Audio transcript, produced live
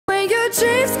your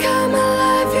dreams come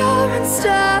alive, you're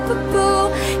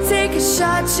unstoppable. Take a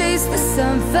shot, chase the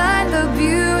sun, find the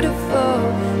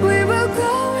beautiful. We will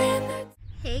go in the...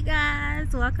 Hey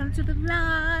guys, welcome to the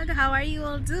vlog. How are you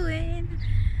all doing?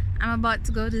 I'm about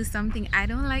to go do something I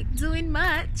don't like doing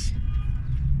much.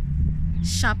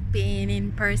 Shopping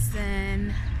in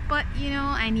person. But you know,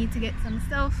 I need to get some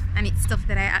stuff, and it's stuff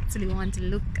that I actually want to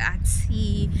look at,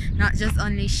 see, not just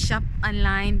only shop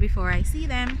online before I see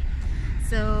them.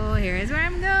 So here's where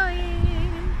I'm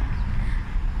going.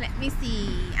 Let me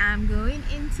see. I'm going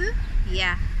into,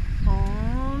 yeah,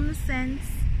 Home Sense,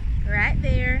 right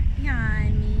there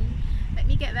behind me. Let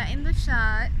me get that in the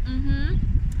shot.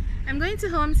 I'm going to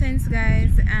Home Sense,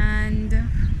 guys, and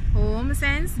Home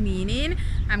Sense meaning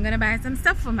I'm gonna buy some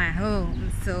stuff for my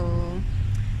home. So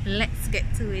let's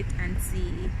get to it and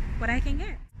see what I can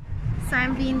get. So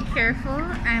I'm being careful.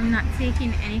 I'm not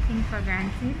taking anything for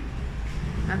granted.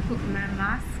 I put my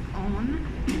mask on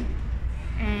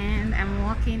and I'm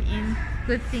walking in.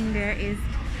 Good thing there is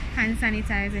hand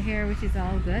sanitizer here, which is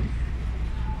all good.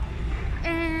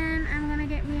 And I'm gonna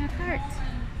get me a cart.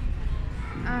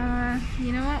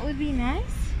 You know what would be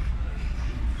nice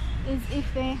is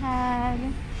if they had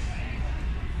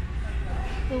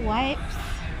the wipes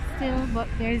still, but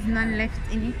there's none left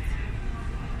in it.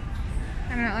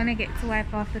 I'm not gonna get to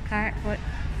wipe off the cart, but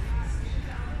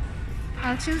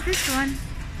I'll choose this one.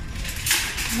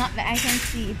 Not that I can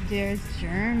see if there's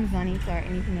germs on it or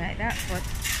anything like that, but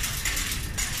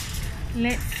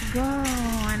let's go.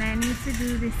 And I need to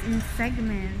do this in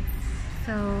segments.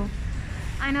 So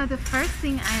I know the first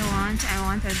thing I want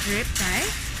a drip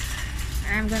knife.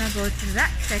 I'm gonna go to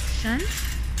that section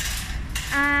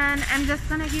and I'm just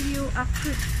gonna give you a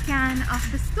quick scan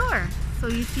of the store so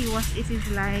you see what it is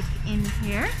like in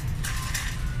here.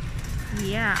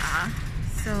 Yeah,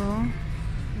 so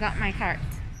got my cart.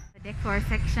 The decor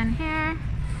section here.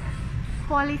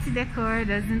 Quality decor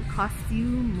doesn't cost you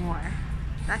more.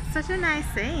 That's such a nice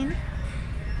saying.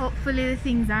 Hopefully the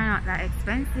things are not that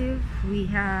expensive. We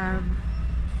have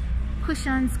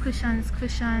cushions.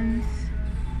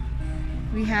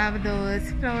 We have those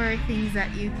flower things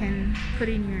that you can put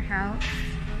in your house.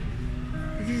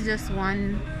 This is just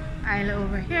one aisle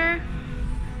over here.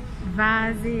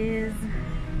 Vases,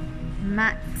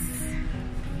 mats,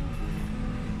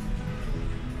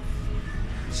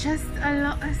 just a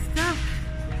lot of stuff.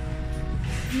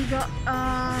 You got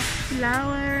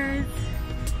flowers,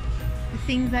 the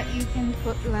things that you can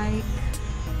put like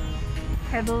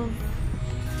pebbles,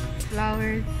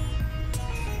 flowers,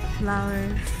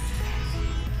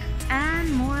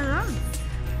 and more rugs.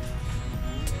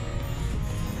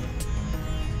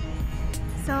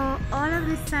 So all of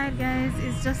this side, guys,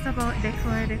 is just about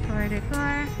decor.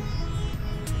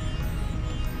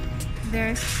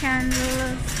 There's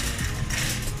candles,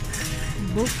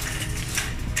 books.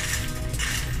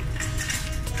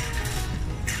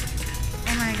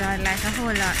 Oh my god, like a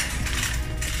whole lot.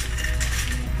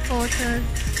 Photos.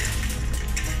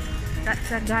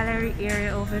 That's a gallery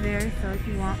area over there, so if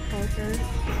you want photos.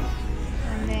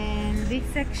 And then this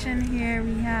section here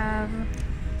we have,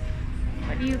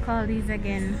 what do you call these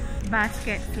again?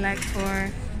 Baskets, like for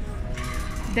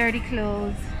dirty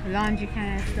clothes, laundry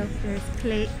kind of stuff. There's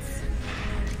plates,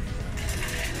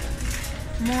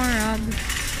 more rugs,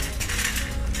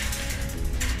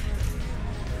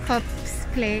 cups,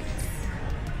 plates,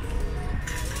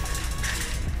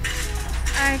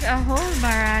 like a whole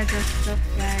barrage of stuff,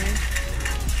 guys.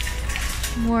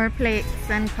 More plates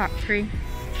and crockery.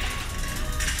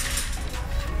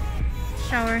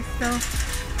 Shower stuff.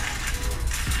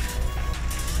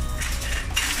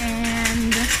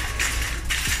 And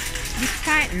it's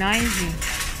quite noisy.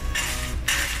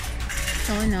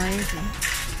 So noisy.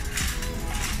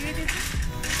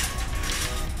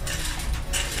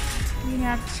 We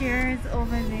have chairs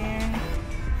over there.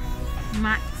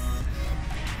 Mats.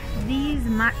 These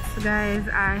mats, guys,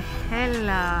 are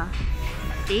hella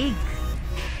big.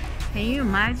 Can you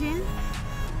imagine?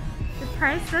 The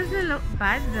price doesn't look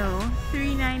bad though.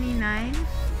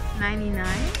 $3.99.99.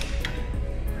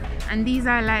 And these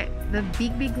are like the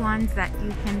big ones that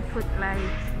you can put like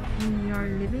in your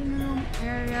living room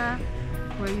area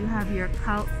where you have your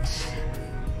couch.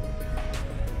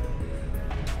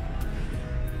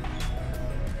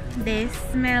 They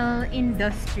smell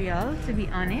industrial, to be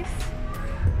honest,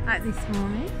 at this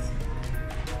moment.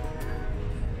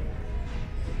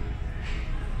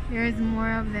 There's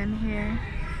more of them here.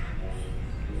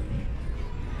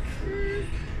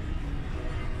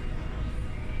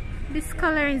 This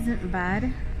color isn't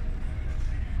bad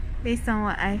based on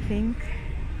what I think,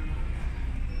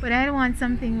 but I want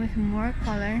something with more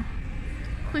color.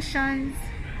 Cushions,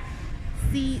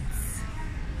 seats.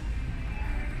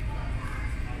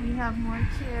 We have more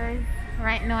chairs.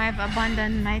 Right now I've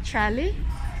abandoned my trolley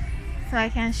so I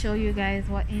can show you guys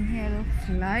what in here looks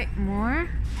like more.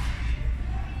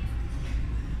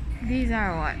 These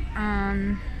are what?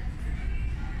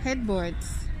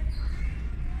 Headboards.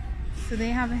 So they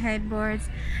have headboards.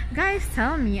 Guys,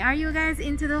 tell me, are you guys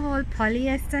into the whole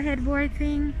polyester headboard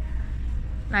thing?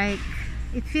 Like,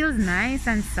 it feels nice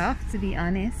and soft, to be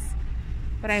honest,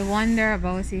 but I wonder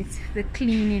about it, the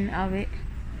cleaning of it.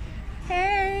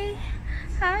 Hey,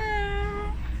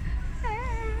 hi,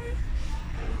 hey.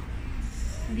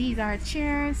 These are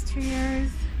chairs.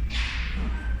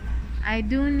 I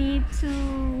do need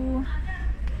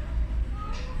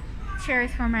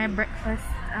chairs for my breakfast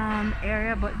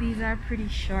area, but these are pretty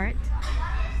short.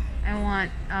 I want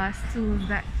stools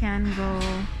that can go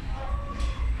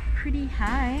pretty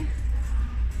high.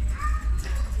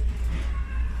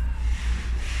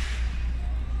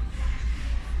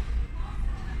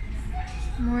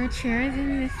 More chairs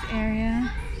in this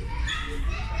area.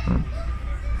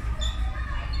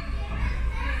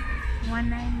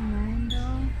 $199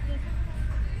 though.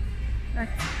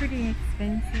 That's pretty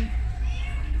expensive.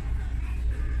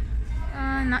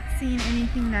 Not seeing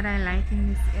anything that I like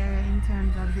in this area in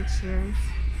terms of the chairs.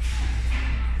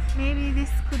 Maybe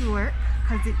this could work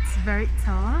because it's very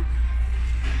tall,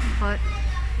 but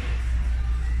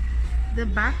the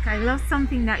back, I love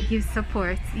something that gives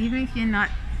support even if you're not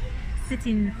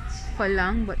sitting for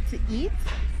long, but to eat.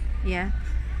 Yeah,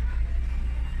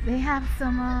 they have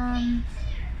some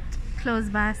clothes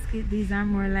basket. These are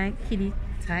more like kiddie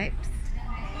types,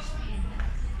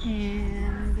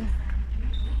 and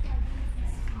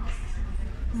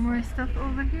more stuff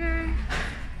over here.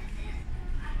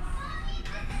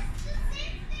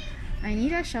 I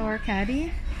need a shower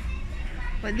caddy,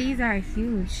 but these are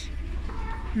huge.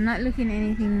 I'm not looking at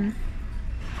anything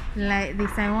like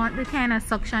this. I want the kind of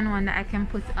suction one that I can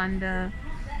put on the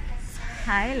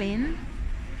tiling.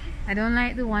 I don't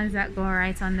like the ones that go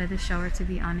right under the shower, to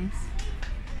be honest.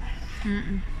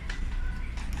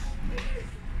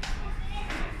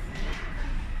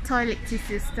 Toilet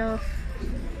tissue stuff.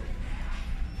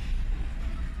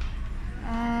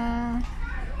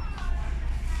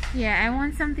 Yeah, I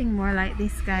want something more like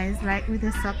this, guys, like with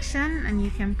a suction, and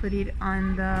you can put it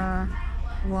on the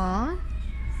wall.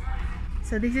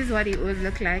 So this is what it would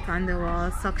look like on the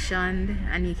wall, suctioned,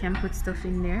 and you can put stuff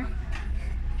in there.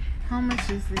 How much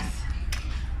is this?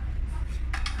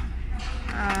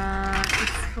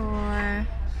 It's for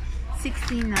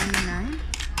 $16.99.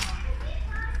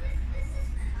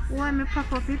 Why me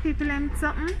pop up with people and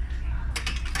something?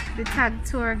 The tag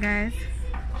tour, guys.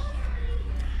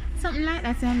 Something like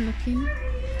that I'm looking.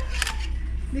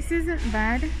 This isn't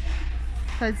bad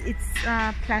because it's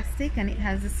plastic and it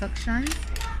has the suction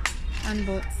on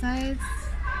both sides.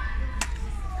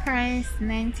 Price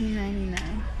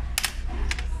 $19.99.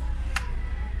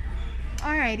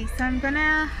 Alrighty, so I'm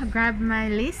gonna grab my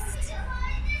list.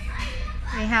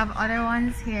 They have other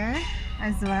ones here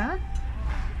as well.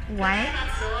 White.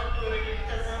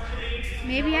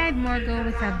 Maybe I'd more go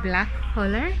with a black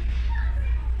color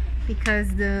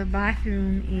because the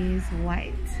bathroom is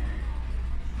white.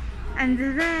 And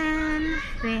then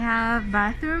they have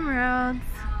bathroom rugs.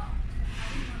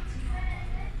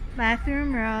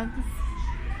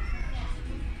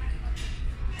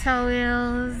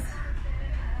 Towels,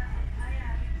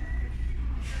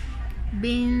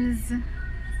 bins.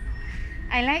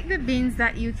 I like the bins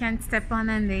that you can step on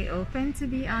and they open, to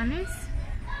be honest.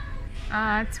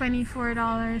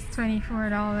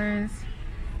 $24.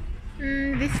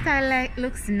 This style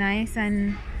looks nice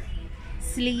and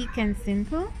sleek and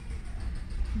simple.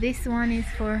 This one is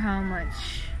for how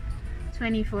much?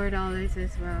 $24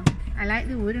 as well. I like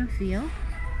the wooden feel.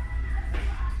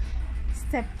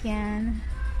 Step can.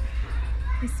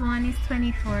 This one is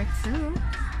 $24 too.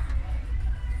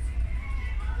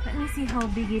 Let me see how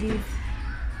big it is.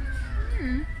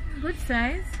 Good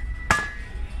size.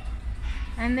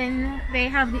 And then they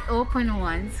have the open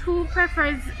ones. Who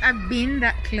prefers a bin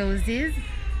that closes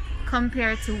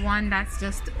compared to one that's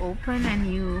just open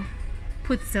and you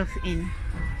put stuff in?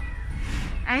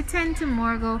 I tend to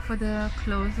more go for the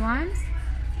closed ones,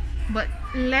 but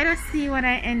let us see what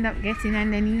I end up getting.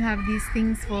 And then you have these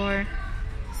things for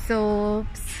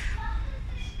soaps,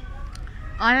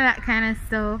 all of that kind of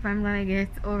stuff I'm gonna get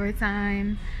over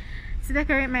time to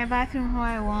decorate my bathroom how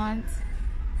I want.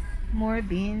 More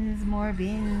bins.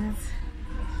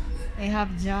 They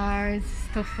have jars,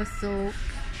 stuff for soap,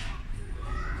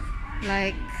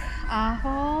 like a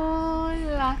whole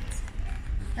lot.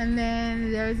 And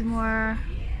then there's more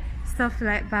stuff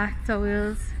like bath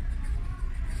towels.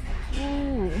 Ooh,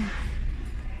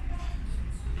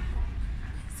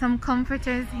 some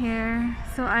comforters here.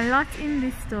 So a lot in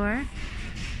this store.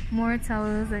 More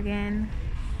towels again.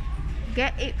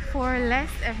 Get it for less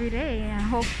every day, and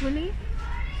hopefully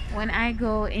when I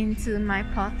go into my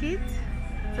pocket.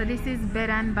 So this is bed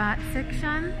and bath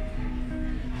section.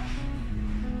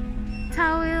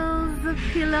 Towels,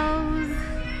 pillows,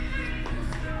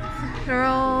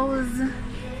 throws,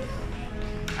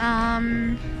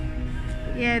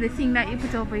 yeah, the thing that you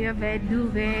put over your bed,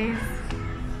 duvets.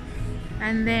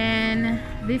 And then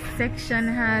this section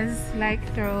has like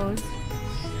throws,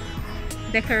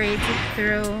 decorated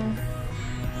throw.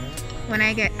 When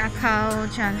I get a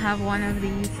couch, I'll have one of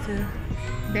these to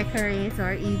decorate,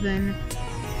 or even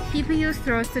people use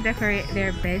throws to decorate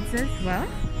their beds as well.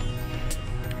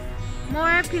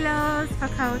 More pillows for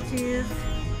couches.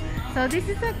 So this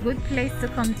is a good place to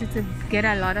come to get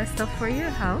a lot of stuff for your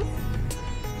house.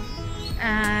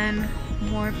 And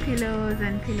more pillows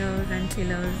and pillows and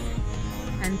pillows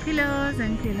and pillows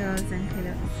and pillows and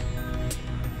pillows.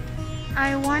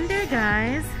 I wonder,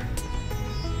 guys,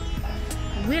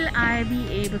 will I be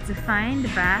able to find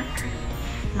back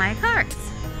my carts?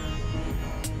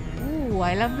 Ooh,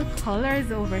 I love the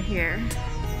colors over here.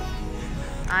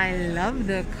 I love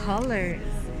the colors.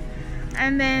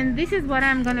 And then this is what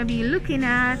I'm gonna be looking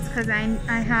at, because I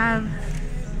have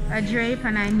a drape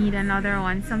and I need another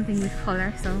one, something with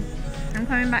color. So I'm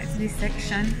coming back to this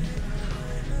section.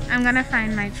 I'm gonna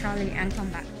find my trolley and come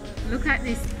back. Look at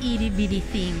this itty bitty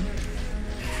thing.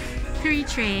 3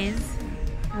 trays.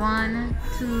 1,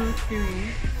 2, 3.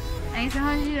 And it's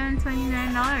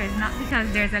 $129. Not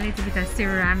because there's a little bit of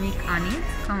ceramic on it.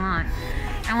 Come on.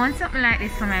 I want something like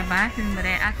this for my bathroom, but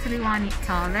I actually want it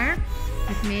taller,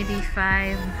 with maybe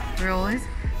 5 rows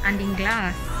and in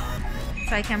glass,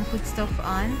 so I can put stuff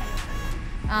on.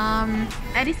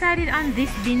 I decided on this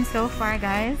bin so far,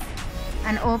 guys.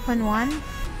 An open one,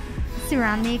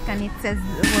 ceramic, and it says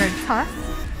the word toss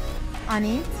on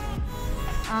it.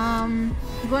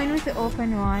 Going with the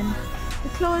open one. The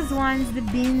closed ones, the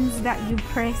bins that you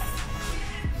press,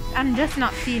 I'm just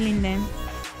not feeling them.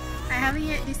 I haven't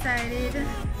yet decided.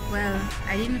 Well,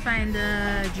 I didn't find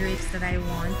the drapes that I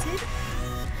wanted.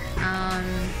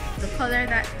 The color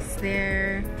that's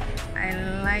there, I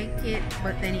like it,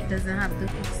 but then it doesn't have the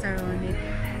hooks around it.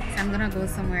 So I'm gonna go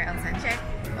somewhere else and check,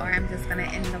 or I'm just gonna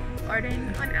end up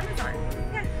ordering on Amazon.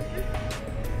 Yeah.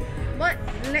 But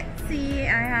let's see,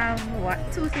 I have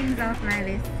 2 things off my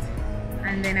list,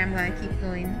 and then I'm gonna keep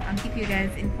going. I'll keep you guys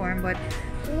informed. But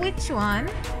which one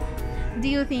do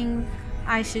you think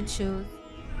I should choose?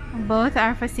 Both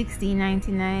are for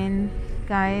 $16.99,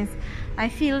 guys. I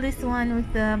feel this one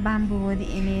with the bamboo wood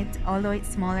in it, although it's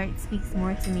smaller, it speaks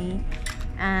more to me.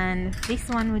 And this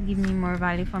one would give me more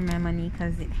value for my money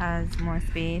because it has more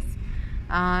space.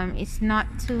 It's not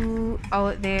too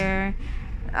out there.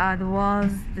 The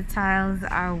walls, the tiles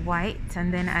are white,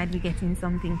 and then I'd be getting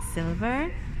something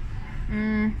silver.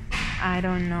 I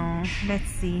don't know. Let's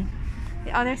see.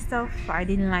 The other stuff I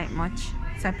didn't like much,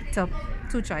 so I picked up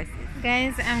 2 choices.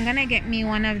 Guys, I'm gonna get me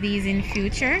one of these in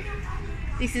future.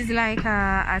 This is like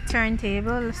a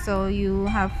turntable, so you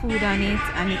have food on it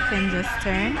and it can just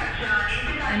turn.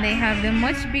 And they have the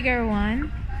much bigger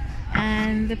one,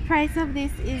 and the price of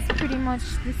this is pretty much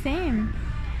the same.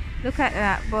 Look at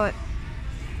that. But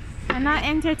I'm not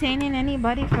entertaining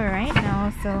anybody for right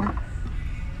now, so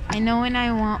I know when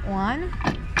I want one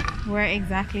where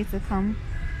exactly to come.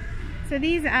 So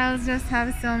these aisles just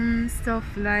have some stuff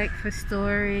like for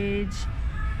storage,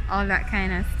 all that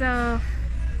kind of stuff.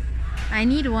 I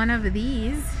need one of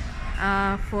these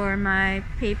for my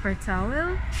paper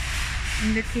towel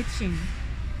in the kitchen.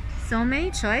 So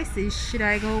many choices. Should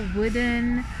I go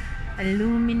wooden,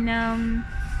 aluminum?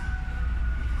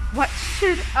 What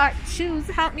should I choose?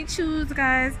 Help me choose,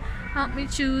 guys. Help me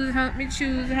choose, help me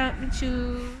choose, help me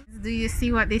choose. Do you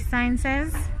see what this sign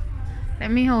says?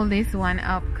 Let me hold this one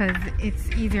up because it's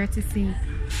easier to see.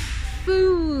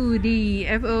 Foodie,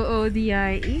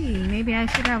 F-O-O-D-I-E. Maybe I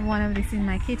should have one of this in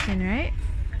my kitchen, right?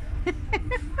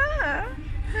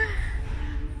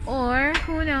 Or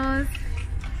who knows,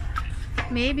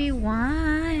 maybe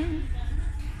one.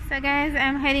 So guys,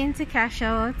 I'm heading to cash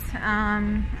out,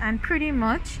 and pretty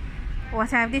much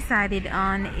what I've decided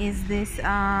on is this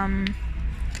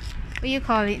what do you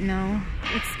call it now?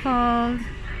 It's called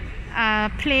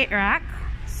a plate rack.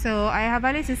 So I have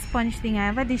a little sponge thing. I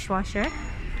have a dishwasher,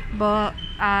 but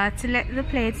to let the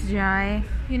plates dry,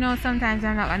 you know, sometimes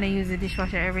I'm not gonna use the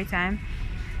dishwasher every time.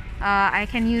 I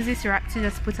can use this rack to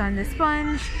just put on the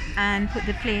sponge and put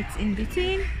the plates in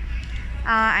between.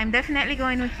 I'm definitely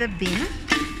going with the bin.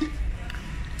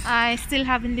 I still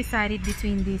haven't decided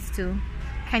between these two.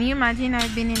 Can you imagine?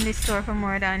 I've been in this store for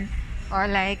more than or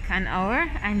like an hour,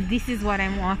 and this is what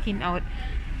I'm walking out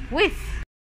with.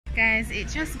 Guys, it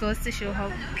just goes to show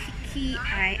how picky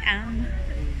I am,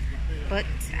 but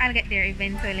I'll get there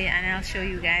eventually, and I'll show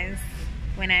you guys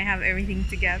when I have everything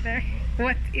together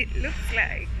what it looks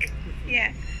like.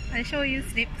 Yeah, I'll show you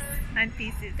snips and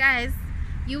pieces. Guys,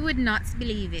 you would not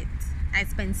believe it, I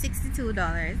spent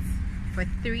 $62 for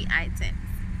 3 items.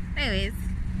 Anyways,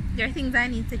 there are things I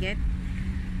need to get.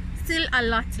 Still a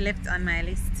lot left on my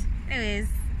list. Anyways,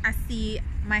 I see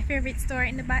my favorite store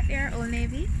in the back there, Old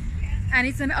Navy, and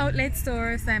it's an outlet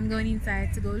store, so I'm going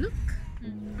inside to go look.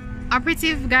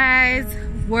 Operative, guys,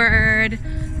 word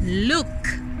look,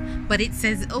 but it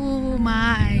says, oh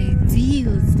my,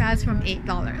 deal starts from $8.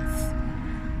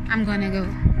 I'm gonna go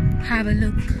have a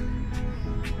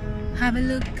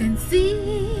look and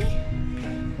see.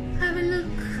 Have a look.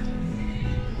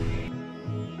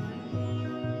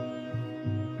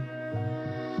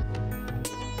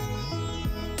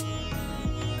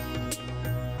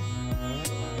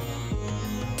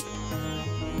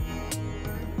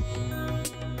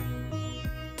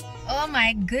 Oh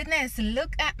my goodness,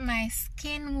 look at my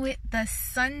skin with the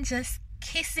sun just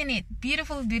kissing it.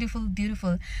 Beautiful, beautiful,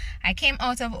 beautiful. I came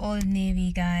out of Old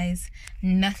Navy, guys.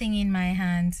 Nothing in my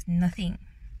hands, nothing.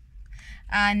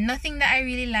 Nothing that I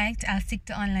really liked. I'll stick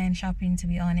to online shopping, to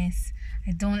be honest.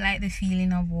 I don't like the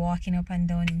feeling of walking up and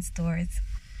down in stores.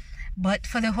 But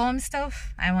for the home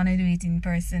stuff, I want to do it in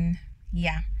person.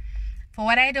 Yeah. For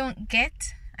what I don't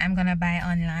get, I'm gonna buy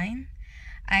online.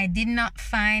 I did not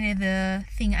find the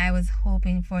thing I was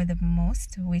hoping for the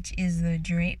most, which is the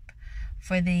drape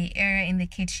for the area in the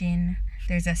kitchen.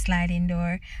 There's a sliding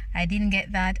door. I didn't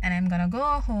get that, and I'm gonna go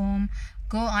home,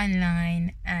 go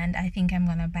online, and I think I'm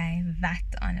gonna buy that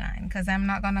online, because I'm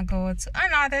not gonna go to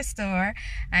another store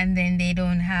and then they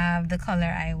don't have the color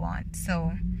I want.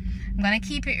 So I'm gonna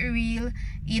keep it real,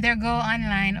 either go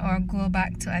online or go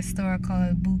back to a store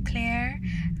called Bouclair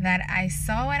that I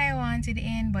saw what I wanted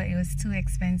in, but it was too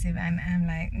expensive, and I'm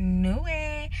like, no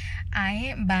way, I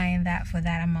ain't buying that for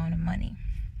that amount of money.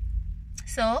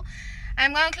 So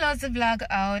I'm gonna close the vlog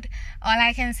out. All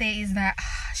I can say is that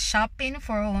shopping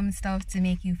for home stuff to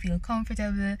make you feel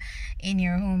comfortable in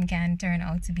your home can turn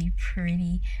out to be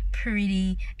pretty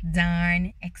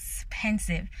darn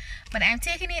expensive. But I'm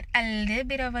taking it a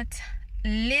little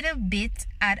bit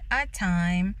at a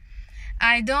time.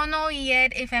 I don't know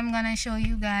yet if I'm gonna show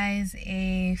you guys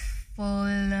a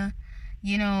full,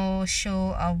 you know,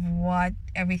 show of what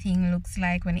everything looks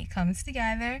like when it comes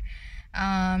together.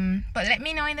 But let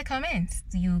me know in the comments.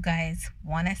 Do you guys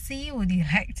want to see? Would you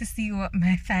like to see what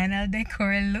my final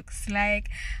decor looks like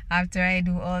after I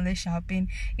do all the shopping?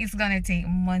 It's gonna take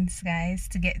months, guys,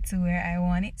 to get to where I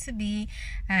want it to be,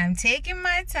 and I'm taking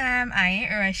my time. I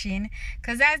ain't rushing,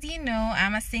 because as you know,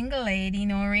 I'm a single lady,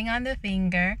 no ring on the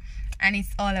finger, and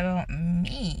it's all about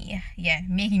me. Yeah,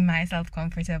 making myself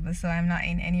comfortable, so I'm not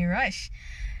in any rush.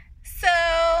 So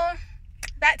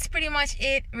that's pretty much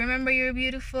it. Remember, you're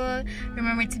beautiful.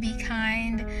 Remember to be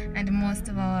kind. And most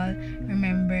of all,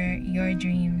 remember your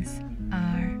dreams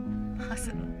are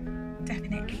possible.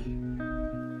 Definitely.